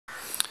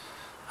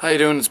How you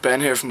doing? It's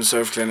Ben here from the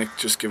Surf Clinic,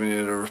 just giving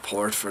you a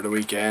report for the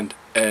weekend.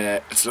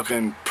 It's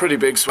looking pretty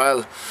big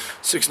swell,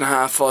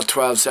 6.5 foot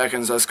 12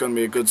 seconds. That's going to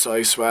be a good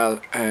size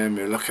swell.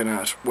 You're looking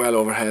at well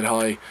over head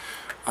high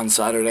on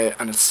Saturday,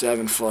 and it's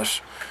 7 foot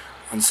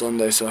on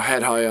Sunday, so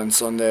head high on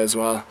Sunday as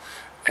well.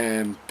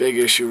 Big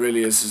issue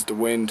really is the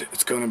wind.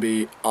 It's going to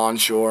be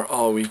onshore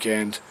all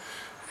weekend,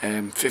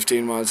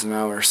 15 miles an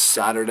hour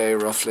Saturday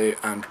roughly,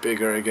 and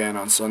bigger again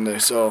on Sunday.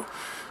 So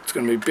it's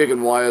going to be big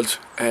and wild,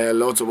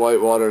 loads of white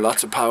water,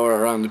 lots of power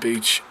around the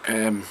beach.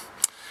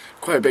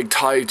 Quite a big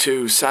tide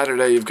too.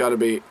 Saturday you've got to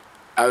be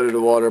out of the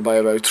water by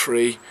about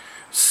 3.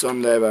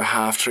 Sunday about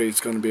 2:30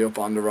 it's going to be up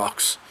on the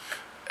rocks.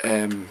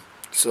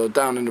 So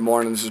down in the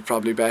mornings is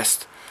probably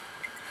best.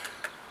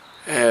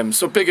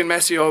 So big and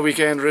messy all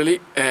weekend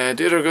really.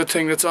 The other good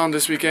thing that's on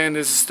this weekend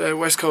is the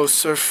West Coast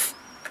Surf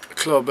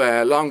Club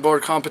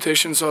longboard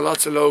competition. So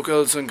lots of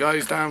locals and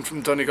guys down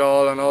from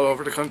Donegal and all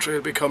over the country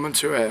will be coming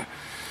to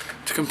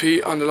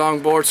compete on the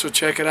longboard, so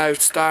check it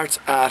out. Starts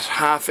at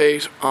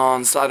 8:30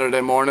 on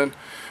Saturday morning.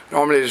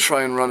 Normally they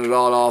try and run it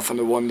all off on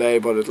the one day,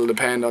 but it'll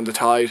depend on the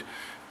tide.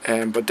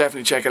 But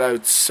definitely check it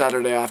out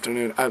Saturday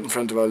afternoon out in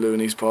front of our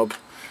Looney's pub.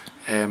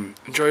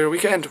 Enjoy your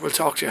weekend. We'll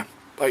talk to you.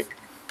 Bye.